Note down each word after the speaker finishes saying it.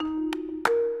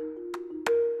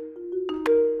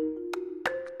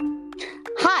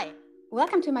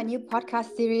Welcome to my new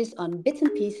podcast series on bits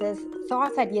and pieces,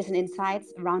 thoughts, ideas, and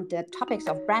insights around the topics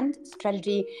of brand,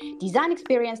 strategy, design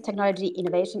experience, technology,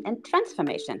 innovation, and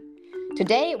transformation.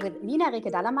 Today with Nina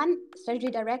Rieke-Dalaman, Strategy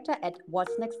Director at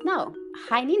Whatsnextnow.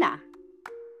 Hi, Nina.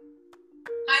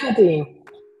 Hi, Nadine.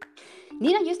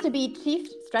 Nina used to be Chief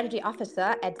Strategy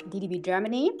Officer at DDB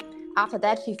Germany. After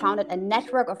that, she founded a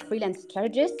network of freelance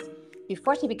strategists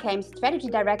before she became Strategy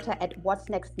Director at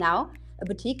Whatsnextnow, a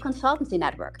boutique consultancy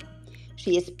network.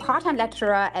 She is part-time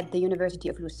lecturer at the University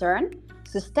of Lucerne,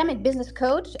 systemic business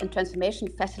coach and transformation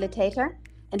facilitator,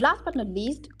 and last but not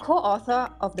least, co-author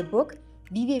of the book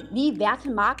Wie Werte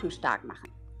Marken stark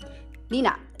machen.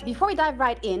 Nina, before we dive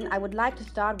right in, I would like to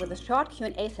start with a short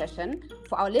Q&A session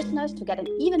for our listeners to get an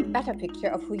even better picture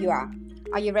of who you are.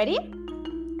 Are you ready?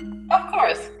 Of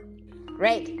course.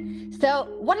 Great. So,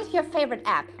 what is your favorite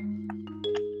app?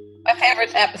 My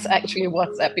favorite app is actually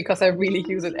WhatsApp because I really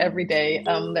use it every day.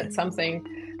 That's something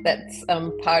that's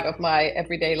part of my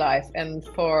everyday life. And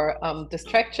for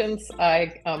distractions,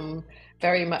 I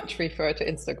very much refer to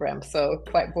Instagram. So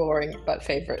quite boring, but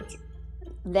favorites.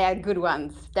 They're good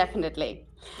ones, definitely.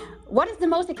 What is the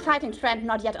most exciting trend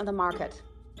not yet on the market?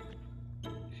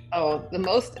 Oh, the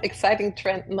most exciting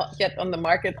trend not yet on the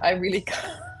market, I really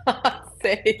can't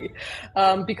say,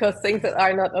 because things that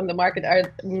are not on the market are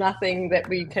nothing that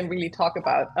we can really talk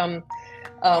about.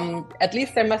 At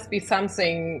least there must be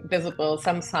something visible,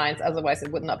 some signs, otherwise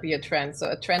it would not be a trend.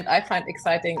 So a trend I find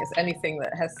exciting is anything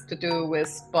that has to do with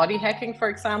body hacking, for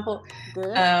example,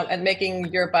 and making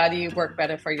your body work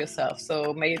better for yourself.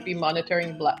 So may it be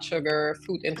monitoring blood sugar,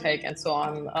 food intake, and so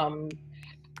on.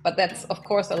 But that's, of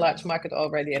course, a large market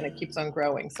already, and it keeps on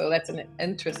growing. So that's an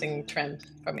interesting trend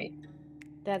for me.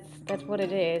 That's what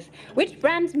it is. Which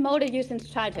brands molded you since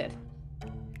childhood?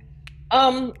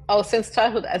 Since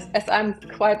childhood, as I'm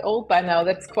quite old by now,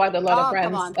 that's quite a lot of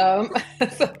brands.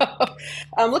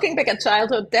 So looking back at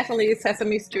childhood, definitely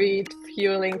Sesame Street,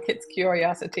 fueling kids'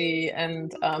 curiosity.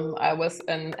 And I was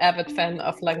an avid fan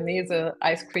of Langnese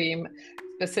ice cream,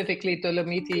 specifically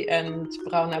Dolomiti and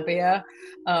Brauner Bär.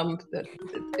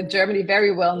 In Germany,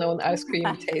 very well-known ice cream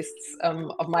tastes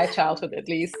of my childhood, at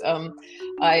least.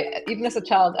 Even as a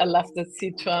child, I loved the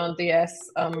Citroën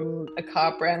DS, a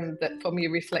car brand that for me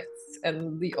reflects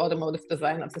and the automotive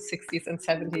design of the 60s and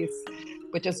 70s,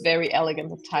 which is very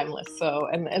elegant and timeless. So,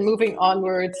 and moving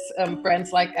onwards,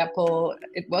 brands like Apple,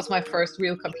 it was my first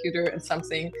real computer and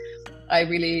something I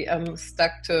really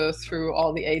stuck to through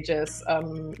all the ages,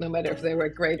 no matter if they were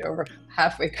great or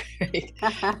halfway great.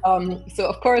 So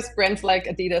of course, brands like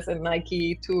Adidas and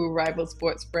Nike, two rival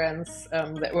sports brands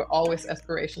that were always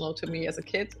aspirational to me as a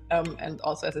kid and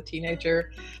also as a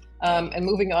teenager. And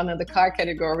moving on in the car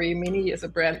category, Mini is a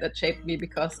brand that shaped me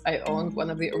because I owned one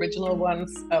of the original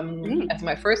ones as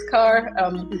my first car.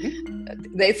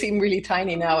 They seem really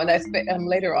tiny now, and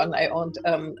later on I owned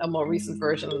a more recent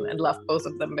version and loved both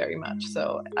of them very much.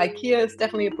 So IKEA is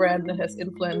definitely a brand that has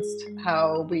influenced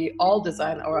how we all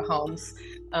design our homes.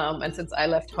 And since I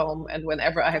left home, and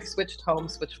whenever I have switched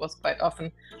homes, which was quite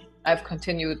often, I've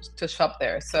continued to shop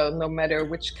there. So no matter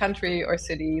which country or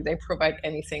city, they provide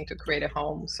anything to create a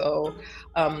home. So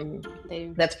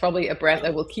that's probably a brand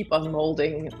that will keep on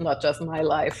molding not just my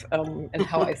life and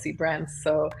how I see brands.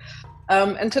 So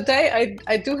and today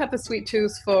I do have a sweet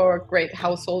tooth for great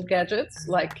household gadgets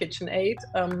like KitchenAid,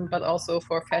 but also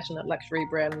for fashion and luxury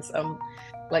brands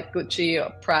like Gucci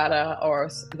or Prada or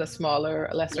the smaller,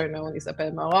 lesser known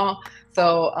Isabel Marant.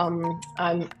 So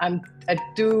I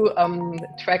do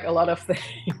track a lot of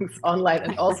things online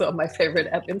and also on my favorite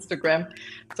app, Instagram.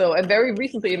 So and very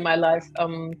recently in my life,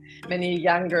 many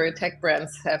younger tech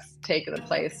brands have taken a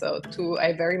place. So two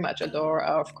I very much adore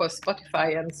are of course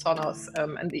Spotify and Sonos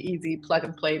and the easy plug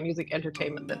and play music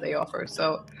entertainment that they offer.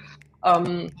 So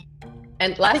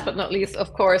and last but not least,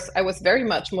 of course, I was very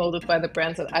much molded by the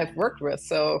brands that I've worked with.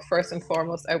 So first and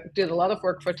foremost, I did a lot of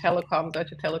work for Telecom,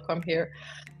 Deutsche Telekom here.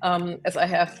 As I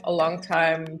have a long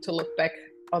time to look back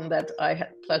on that, I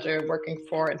had pleasure working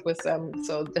for and with them.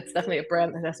 So that's definitely a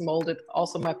brand that has molded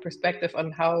also my perspective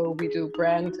on how we do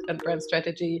brand and brand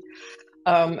strategy.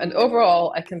 And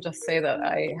overall, I can just say that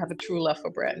I have a true love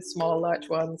for brands, small, large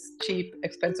ones, cheap,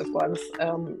 expensive ones.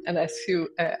 And I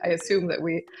assume that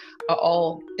we are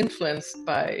all influenced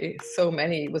by so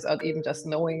many without even just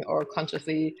knowing or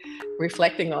consciously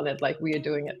reflecting on it like we are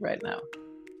doing it right now.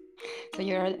 So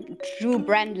you're a true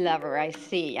brand lover, I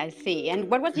see. And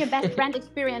what was your best brand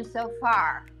experience so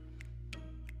far?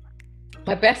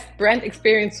 My best brand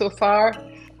experience so far?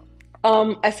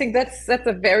 I think that's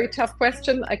a very tough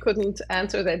question. I couldn't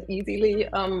answer that easily.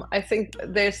 I think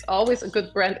there's always a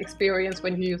good brand experience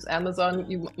when you use Amazon.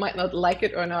 You might not like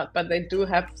it or not, but they do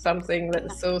have something that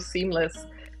is so seamless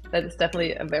that it's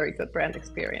definitely a very good brand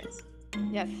experience.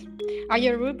 Yes. Are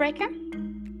you a rule breaker?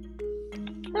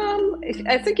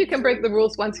 I think you can break the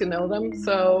rules once you know them.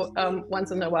 So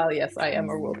once in a while, yes, I am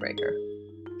a rule breaker.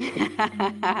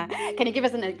 Can you give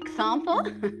us an example?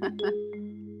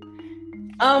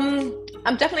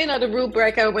 I'm definitely not a rule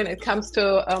breaker when it comes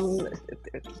to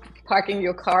parking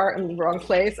your car in the wrong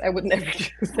place. I would never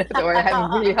do that, or I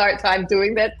have a really hard time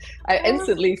doing that. I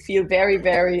instantly feel very,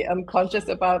 very conscious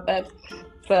about that.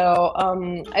 So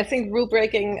I think rule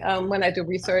breaking, when I do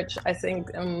research, I think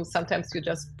sometimes you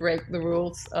just break the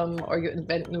rules or you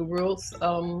invent new rules.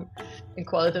 In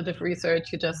qualitative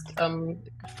research, you just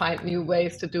find new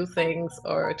ways to do things,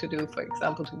 or to do, for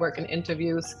example, to work in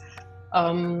interviews.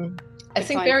 I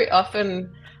think very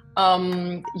often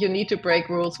you need to break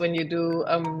rules when you do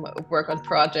work on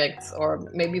projects, or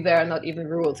maybe there are not even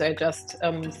rules, they're just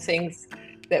things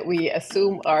that we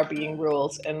assume are being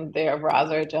rules, and they're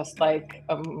rather just like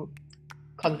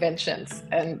conventions,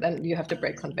 and then you have to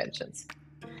break conventions.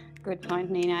 Good point,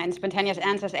 Nina. And spontaneous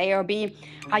answers, A or B.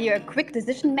 Are you a quick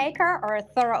decision maker or a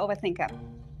thorough overthinker?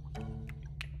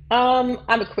 I'm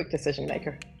a quick decision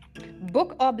maker.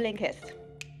 Book or Blinkist?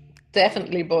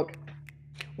 Definitely book.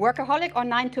 Workaholic or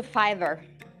 9-to-5er?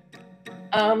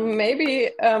 Maybe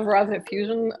rather a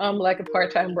fusion, like a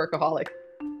part-time workaholic.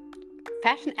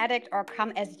 Fashion addict or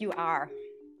come as you are?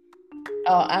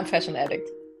 Oh, I'm fashion addict.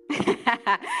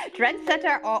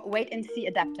 Trendsetter or wait and see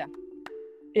adapter?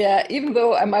 Yeah, even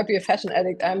though I might be a fashion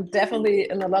addict, I'm definitely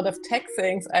in a lot of tech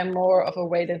things, I'm more of a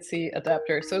wait and see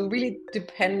adapter. So really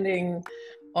depending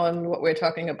on what we're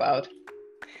talking about.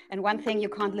 And one thing you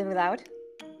can't live without?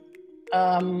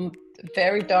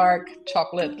 Very dark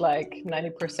chocolate, like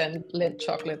 90% Lindt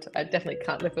chocolate. I definitely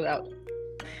can't live without.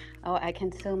 Oh, I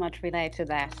can so much relate to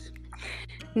that.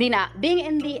 Nina, being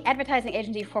in the advertising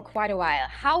agency for quite a while,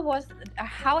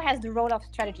 how has the role of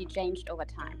strategy changed over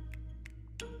time?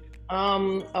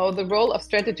 The role of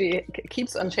strategy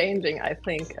keeps on changing, I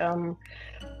think.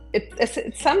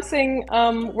 It's something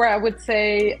where I would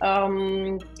say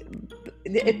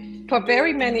for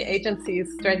very many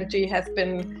agencies, strategy has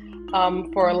been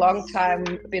for a long time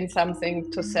been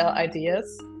something to sell ideas,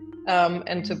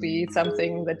 and to be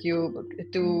something that you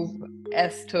do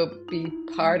as to be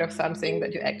part of something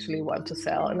that you actually want to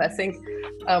sell. And I think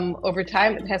over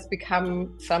time it has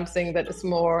become something that is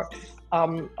more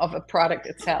of a product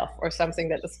itself, or something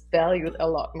that is valued a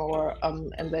lot more,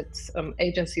 and that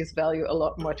agencies value a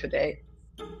lot more today.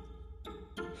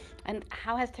 And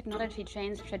how has technology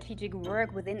changed strategic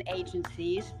work within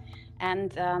agencies?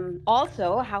 And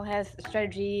also, how has the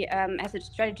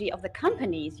strategy of the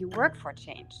companies you work for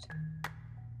changed?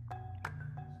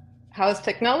 How has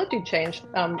technology changed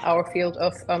our field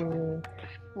of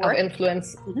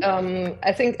influence?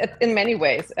 I think in many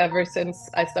ways, ever since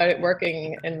I started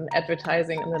working in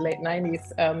advertising in the late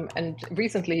 90s, and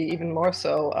recently even more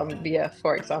so via,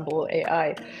 for example,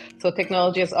 AI. So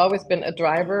technology has always been a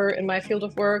driver in my field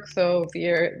of work. So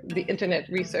via the internet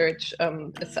research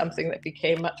is something that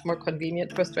became much more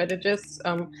convenient for strategists,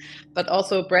 but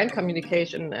also brand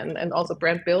communication and also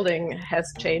brand building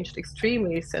has changed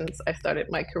extremely since I started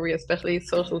my career. Especially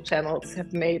social channels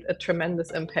have made a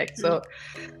tremendous impact. So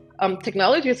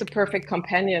technology is a perfect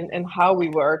companion in how we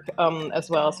work as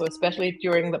well. So especially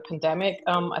during the pandemic,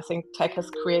 I think tech has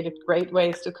created great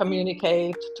ways to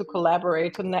communicate, to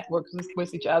collaborate, to network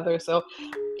with each other. So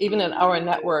even in our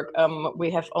network,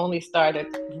 we have only started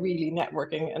really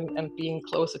networking and being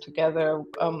closer together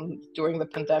during the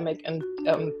pandemic, and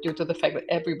due to the fact that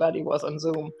everybody was on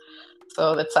Zoom.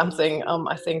 So that's something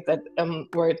I think that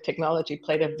where technology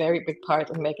played a very big part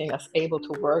in making us able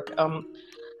to work.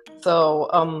 So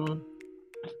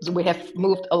we have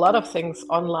moved a lot of things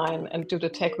online, and due to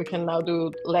tech, we can now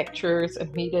do lectures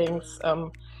and meetings.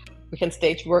 We can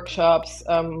stage workshops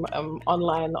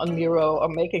online on Miro, or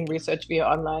making research via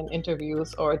online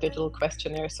interviews or digital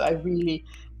questionnaires. So I really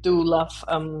do love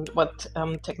what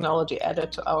technology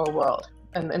added to our world.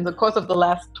 And in the course of the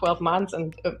last 12 months,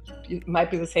 and it might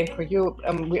be the same for you,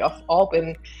 we have all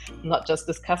been not just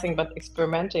discussing, but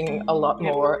experimenting a lot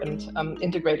more, and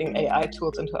integrating AI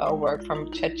tools into our work, from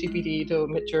ChatGPT to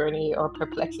Midjourney or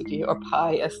Perplexity or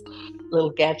Pi, as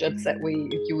little gadgets that we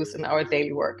use in our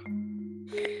daily work.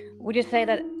 Would you say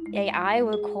that AI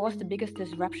will cause the biggest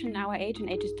disruption in our age and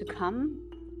ages to come?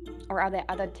 Or are there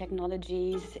other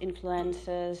technologies,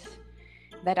 influences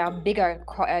that are bigger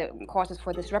causes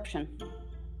for disruption?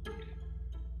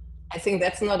 I think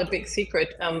that's not a big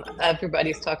secret.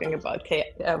 Everybody's talking about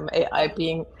AI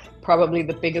being probably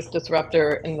the biggest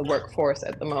disruptor in the workforce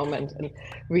at the moment, and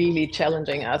really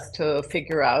challenging us to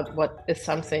figure out what is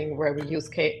something where we use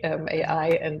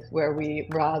AI and where we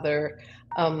rather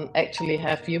actually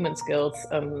have human skills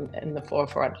in the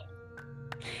forefront.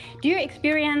 Do you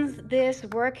experience this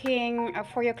working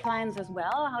for your clients as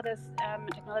well? How does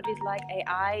technologies like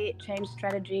AI change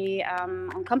strategy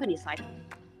on company side?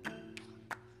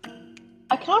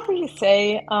 I can't really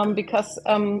say because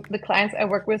the clients I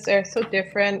work with, they're so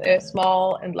different. They're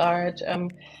small and large,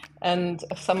 and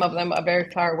some of them are very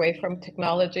far away from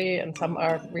technology, and some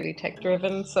are really tech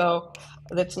driven. So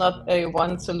it's not a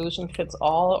one solution fits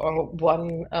all or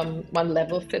one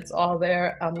level fits all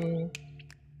there.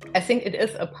 I think it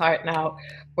is a part now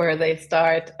where they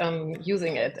start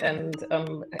using it, and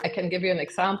I can give you an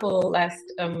example.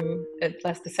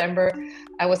 Last December,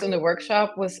 I was in a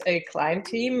workshop with a client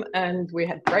team, and we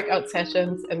had breakout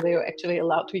sessions, and they were actually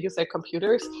allowed to use their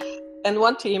computers. And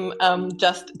one team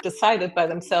just decided by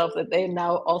themselves that they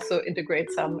now also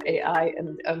integrate some AI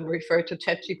and refer to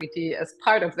ChatGPT as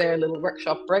part of their little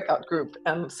workshop breakout group.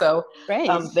 Great.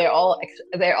 They're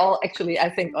all actually, I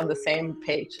think, on the same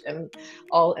page and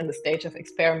all in the stage of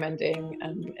experimenting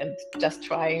and just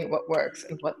trying what works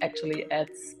and what actually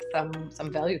adds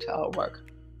some value to our work.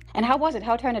 And how was it?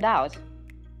 How turned it out?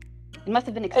 It must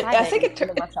have been exciting I think in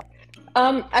the workshop.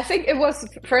 I think it was,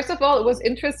 first of all, it was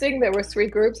interesting. There were 3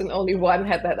 groups and only one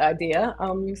had that idea.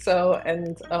 On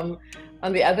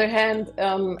the other hand,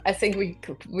 I think we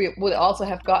would also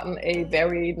have gotten a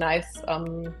very nice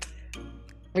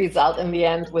result in the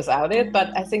end without it. But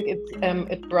I think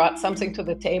it brought something to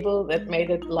the table that made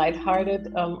it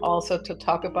lighthearted, also to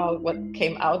talk about what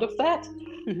came out of that,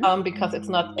 because it's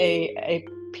not a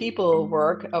people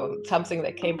work, something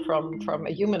that came from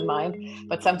a human mind,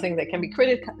 but something that can be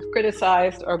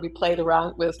criticized or be played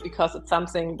around with, because it's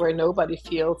something where nobody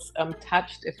feels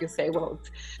touched if you say, well,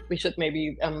 we should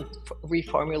maybe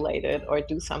reformulate it or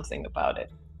do something about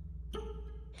it.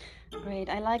 Great.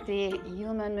 I like the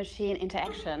human-machine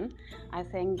interaction. I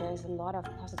think there's a lot of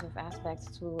positive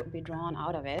aspects to be drawn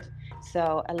out of it.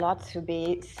 So a lot to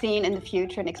be seen in the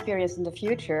future and experienced in the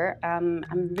future.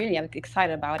 I'm really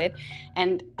excited about it,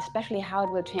 and especially how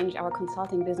it will change our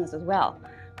consulting business as well.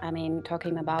 I mean,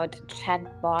 talking about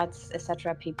chatbots,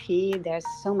 etc., pp. There's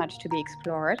so much to be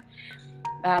explored.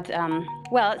 But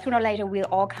well, sooner or later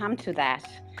we'll all come to that,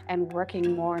 and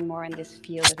working more and more in this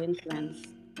field of influence.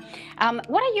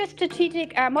 What are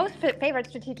your most favorite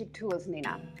strategic tools,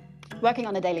 Nina, working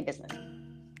on a daily business?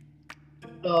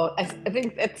 So I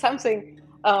think it's something,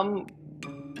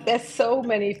 there's so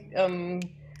many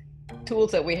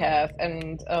tools that we have,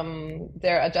 and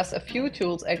there are just a few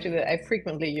tools actually that I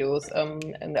frequently use,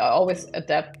 and I always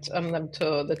adapt them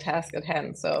to the task at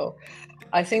hand. So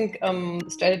I think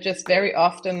strategists very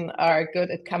often are good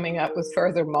at coming up with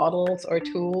further models or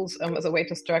tools as a way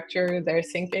to structure their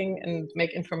thinking and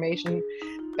make information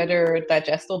better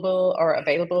digestible or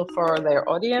available for their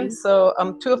audience. So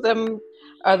 2 of them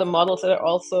are the models that are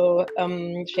also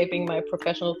shaping my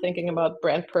professional thinking about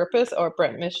brand purpose or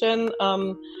brand mission.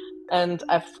 And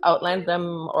I've outlined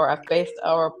them, or I've based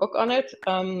our book on it.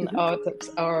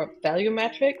 Our value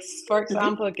matrix, for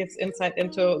example, gives insight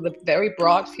into the very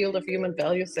broad field of human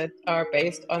values that are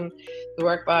based on the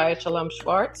work by Shalom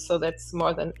Schwartz. So that's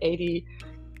more than 80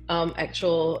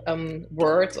 actual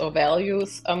words or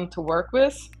values to work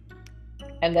with.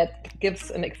 And that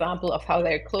gives an example of how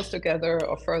they're close together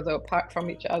or further apart from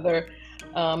each other.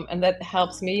 And that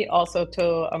helps me also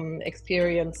to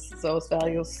experience those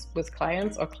values with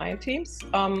clients or client teams.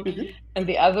 And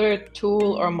the other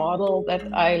tool or model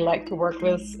that I like to work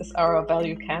with is our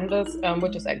value canvas,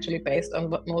 which is actually based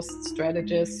on what most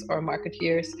strategists or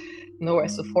marketeers know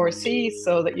as the 4 C's,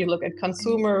 so that you look at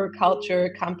consumer, culture,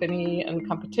 company, and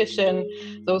competition.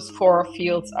 Those 4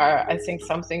 fields are, I think,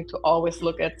 something to always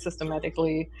look at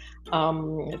systematically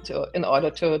in order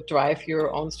to drive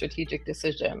your own strategic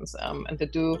decisions, and to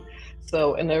do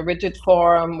so in a rigid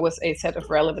form with a set of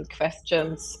relevant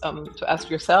questions to ask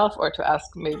yourself, or to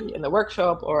ask maybe in the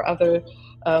workshop or other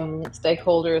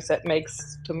stakeholders. That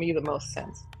makes, to me, the most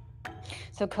sense.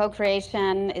 So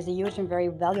co-creation is a huge and very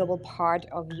valuable part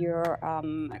of your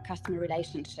customer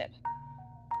relationship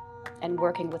and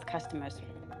working with customers.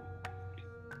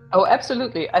 Oh,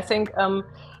 absolutely. I think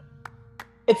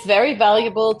it's very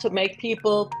valuable to make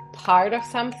people part of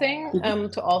something,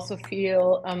 to also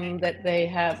feel that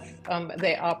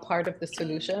they are part of the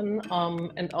solution,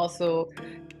 and also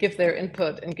give their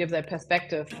input and give their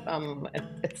perspective.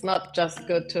 It's not just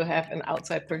good to have an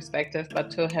outside perspective, but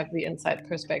to have the inside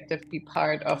perspective be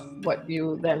part of what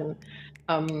you then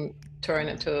turn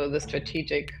into the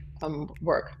strategic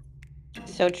work.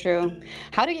 So true.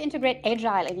 How do you integrate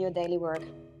agile in your daily work?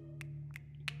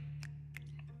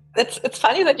 It's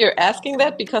funny that you're asking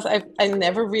that, because I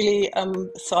never really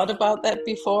thought about that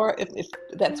before. If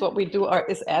that's what we do or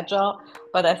is agile,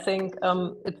 but I think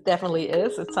it definitely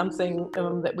is. It's something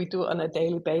that we do on a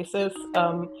daily basis.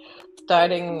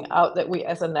 Starting out that we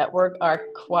as a network are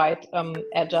quite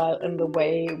agile in the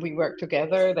way we work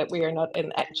together, that we are not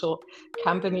an actual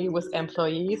company with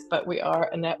employees, but we are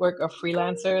a network of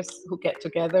freelancers who get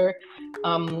together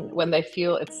when they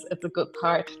feel it's a good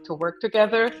part to work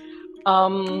together.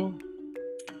 And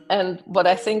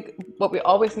what we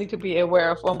always need to be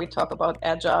aware of when we talk about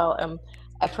agile,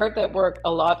 I've heard that word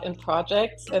a lot in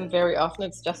projects, and very often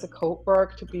it's just a code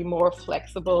work to be more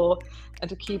flexible and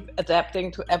to keep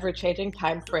adapting to ever-changing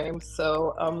timeframes. So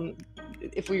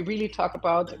if we really talk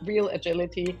about real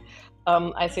agility,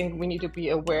 I think we need to be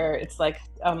aware it's like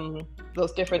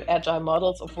those different agile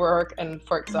models of work. And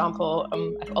for example,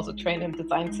 I've also trained in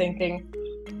design thinking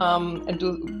and do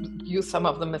use some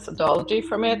of the methodology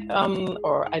from it,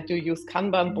 or I do use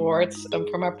Kanban boards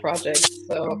for my projects.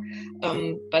 So,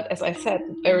 but as I said,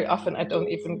 very often I don't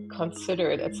even consider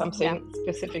it as something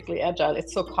specifically agile.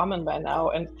 It's so common by now,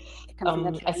 and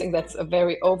I think that's a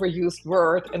very overused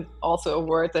word, and also a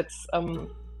word that's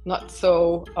not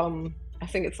so. I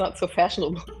think it's not so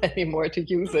fashionable anymore to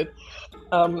use it.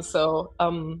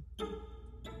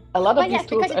 A lot of these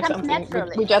tools are something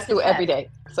we just do every day.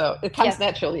 So it comes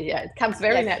naturally. Yeah, it comes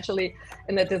very naturally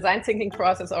in the design thinking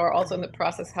process, or also in the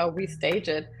process how we stage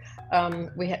it.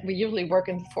 We usually work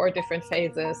in 4 different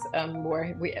phases,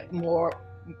 where we more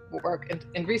work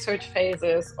in research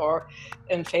phases, or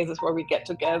in phases where we get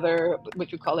together,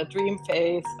 which we call a dream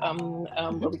phase,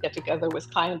 where we get together with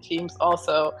client teams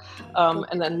also,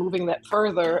 and then moving that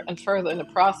further and further in the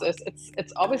process.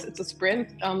 It's a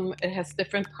sprint. It has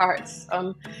different parts.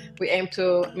 We aim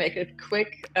to make it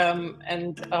quick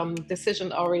and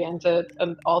decision oriented,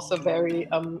 and also very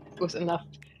with enough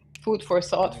food for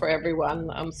thought for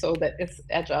everyone, so that it's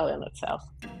agile in itself.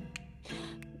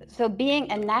 So being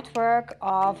a network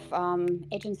of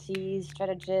agencies,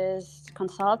 strategists,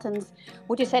 consultants,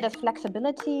 would you say that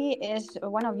flexibility is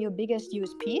one of your biggest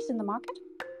USPs in the market?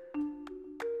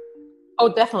 Oh,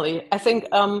 definitely. I think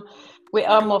we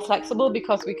are more flexible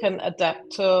because we can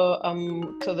adapt to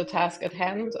the task at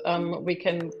hand. We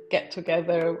can get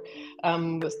together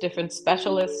with different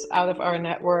specialists out of our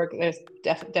network. There's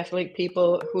definitely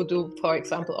people who do, for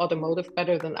example, automotive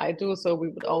better than I do. So we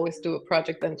would always do a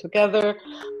project then together.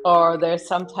 Or there's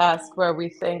some tasks where we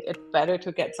think it's better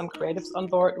to get some creatives on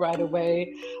board right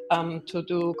away to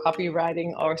do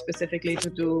copywriting, or specifically to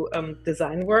do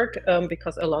design work,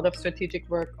 because a lot of strategic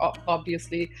work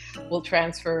obviously will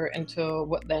transfer into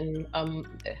what then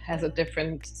has a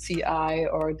different CI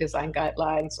or design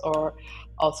guidelines, or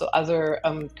also other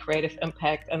creative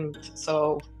impact. And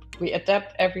so we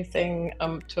adapt everything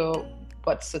to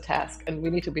what's the task, and we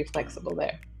need to be flexible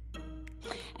there.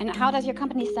 And how does your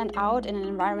company stand out in an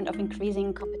environment of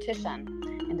increasing competition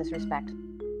in this respect?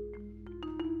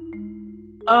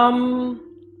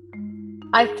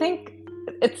 I think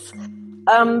it's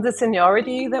the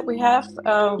seniority that we have.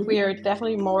 We are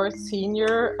definitely more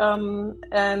senior,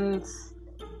 and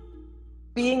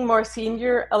being more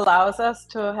senior allows us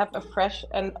to have a fresh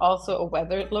and also a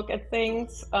weathered look at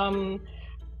things.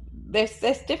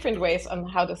 There's different ways on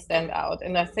how to stand out,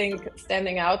 and I think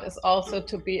standing out is also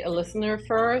to be a listener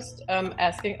first,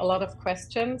 asking a lot of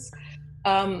questions,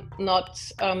 not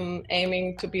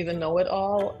aiming to be the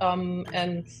know-it-all,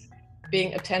 and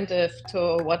being attentive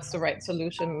to what's the right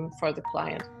solution for the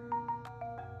client.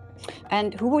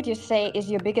 And who would you say is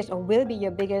your biggest, or will be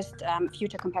your biggest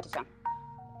future competitor?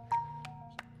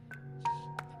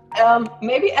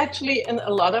 Maybe actually in a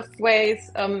lot of ways,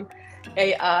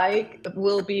 AI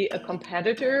will be a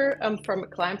competitor from a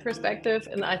client perspective,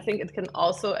 and I think it can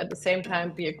also at the same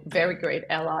time be a very great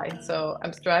ally. So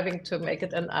I'm striving to make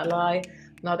it an ally,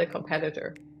 not a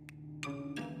competitor.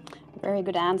 Very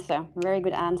good answer. Very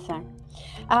good answer.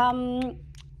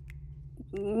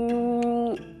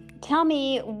 Tell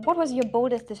me, what was your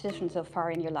boldest decision so far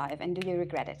in your life, and do you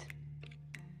regret it?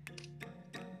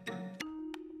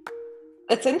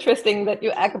 It's interesting that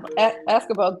you ask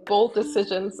about bold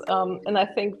decisions, and I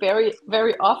think very,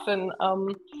 very often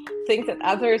things that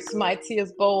others might see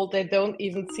as bold, they don't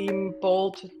even seem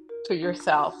bold to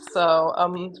yourself. So,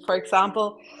 for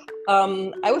example,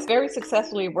 I was very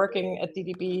successfully working at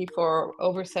DDB for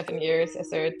over 7 years as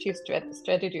their chief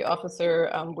strategy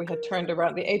officer. We had turned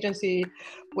around the agency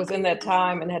within that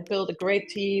time and had built a great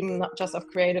team, not just of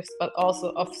creatives, but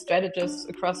also of strategists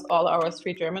across all our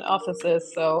 3 German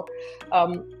offices. So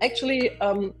actually,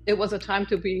 it was a time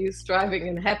to be striving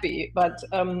and happy, but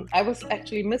I was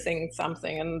actually missing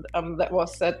something, and that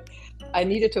was that I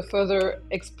needed to further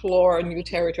explore new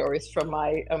territories from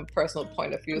my personal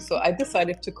point of view. So I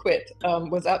decided to quit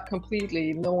without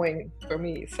completely knowing for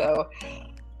me. So,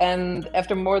 and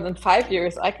after more than 5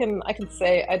 years, I can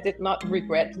say I did not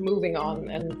regret moving on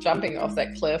and jumping off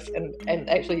that cliff and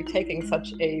actually taking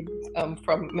such a,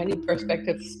 from many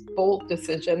perspectives, bold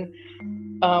decision.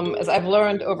 As I've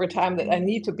learned over time that I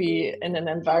need to be in an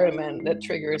environment that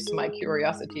triggers my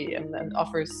curiosity and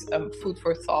offers food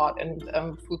for thought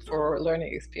and food for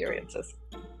learning experiences.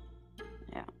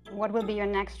 Yeah. What will be your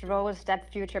next role,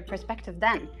 step, future perspective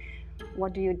then?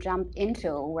 What do you jump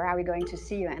into? Where are we going to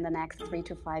see you in the next 3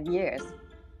 to 5 years?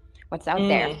 What's out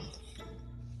there?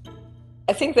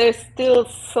 I think there's still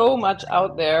so much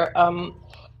out there,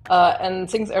 and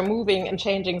things are moving and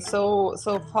changing so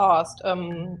fast.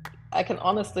 I can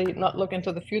honestly not look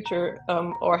into the future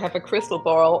or have a crystal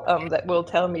ball that will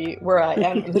tell me where I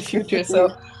am in the future. So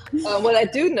what I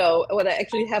do know, what I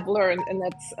actually have learned, and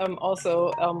that's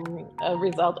also a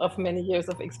result of many years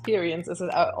of experience, is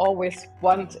that I always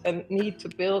want and need to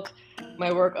build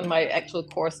my work on my actual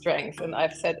core strengths. And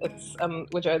I've said it's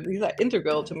these are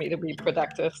integral to me to be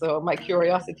productive. So my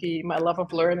curiosity, my love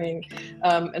of learning,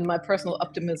 and my personal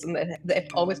optimism, they've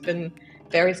always been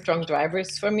very strong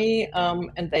drivers for me,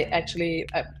 and they actually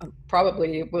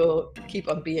probably will keep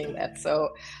on being that. So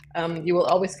you will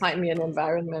always find me in an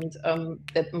environment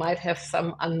that might have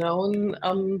some unknown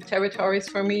territories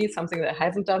for me, something that I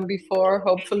haven't done before,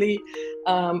 hopefully,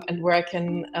 and where I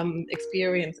can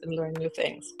experience and learn new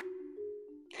things.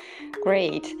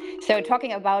 Great. So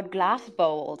talking about glass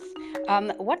bowls,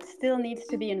 what still needs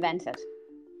to be invented?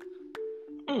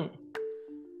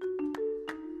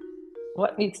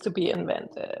 What needs to be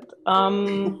invented?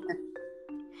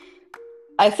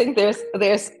 I think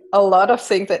there's a lot of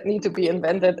things that need to be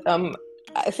invented.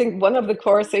 I think one of the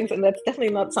core things, and that's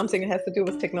definitely not something that has to do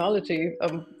with technology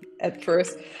at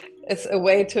first, it's a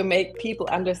way to make people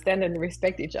understand and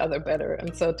respect each other better,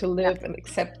 and so to live and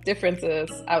accept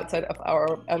differences outside of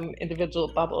our individual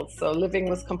bubbles. So living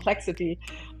with complexity,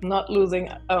 not losing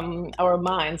our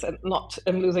minds, and not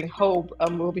losing hope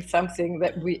will be something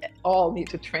that we all need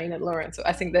to train and learn. So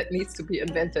I think that needs to be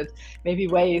invented, maybe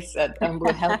ways that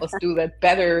will help us do that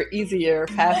better, easier,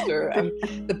 faster.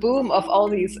 The boom of all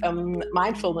these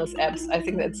mindfulness apps, I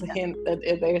think that's a hint that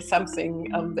there is something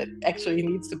that actually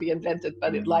needs to be invented,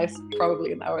 but it lies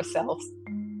probably in ourselves.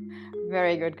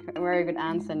 Very good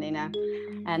answer, Nina.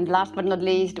 And last but not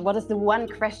least, what is the one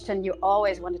question you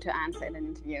always wanted to answer in an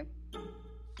interview?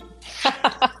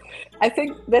 I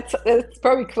think that's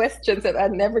probably questions that are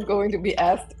never going to be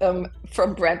asked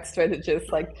from brand strategists,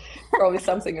 like probably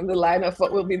something in the line of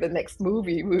what will be the next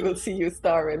movie we will see you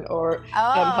star in, or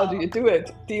how do you do it,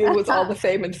 deal with all the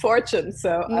fame and fortune.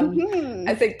 So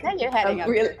I think then you're heading up.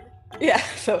 Yeah,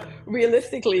 so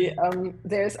realistically,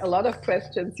 there's a lot of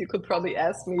questions you could probably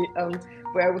ask me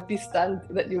where I would be stunned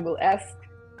that you will ask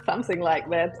something like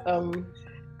that.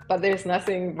 But there's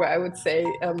nothing where I would say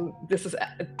this is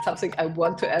something I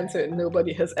want to answer and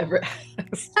nobody has ever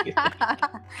asked me.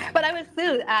 But I will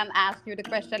still ask you the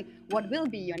question, what will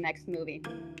be your next movie?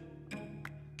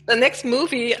 The next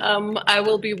movie I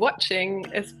will be watching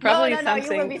is probably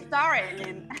something... No, you will be starring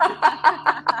in.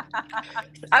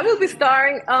 I will be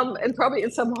starring in probably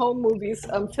in some home movies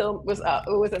filmed with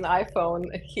an iPhone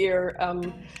here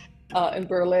in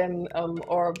Berlin,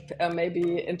 or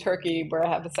maybe in Turkey, where I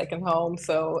have a second home.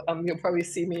 So you'll probably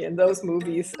see me in those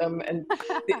movies. And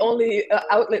the only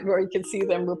outlet where you can see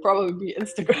them will probably be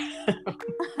Instagram.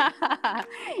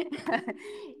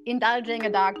 Indulging a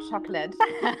dark chocolate.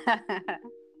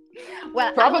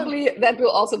 Well, probably that will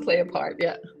also play a part,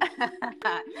 yeah.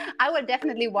 I will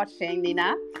definitely watching,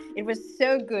 Nina. It was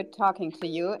so good talking to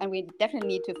you, and we definitely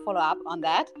need to follow up on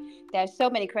that. There are so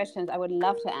many questions I would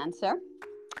love to answer,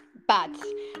 but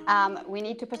we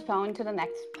need to postpone to the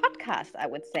next podcast, I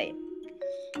would say.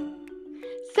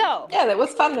 So yeah, that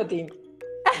was fun, Nadine.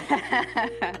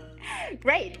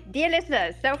 Great. Dear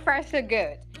listeners, so far so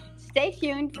good. Stay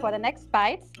tuned for the next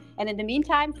bites. And in the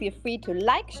meantime, feel free to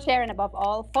like, share, and above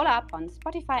all, follow up on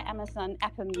Spotify, Amazon,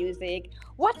 Apple Music,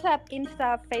 WhatsApp,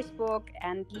 Insta, Facebook,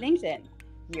 and LinkedIn.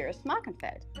 Here's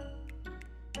Markenfeld.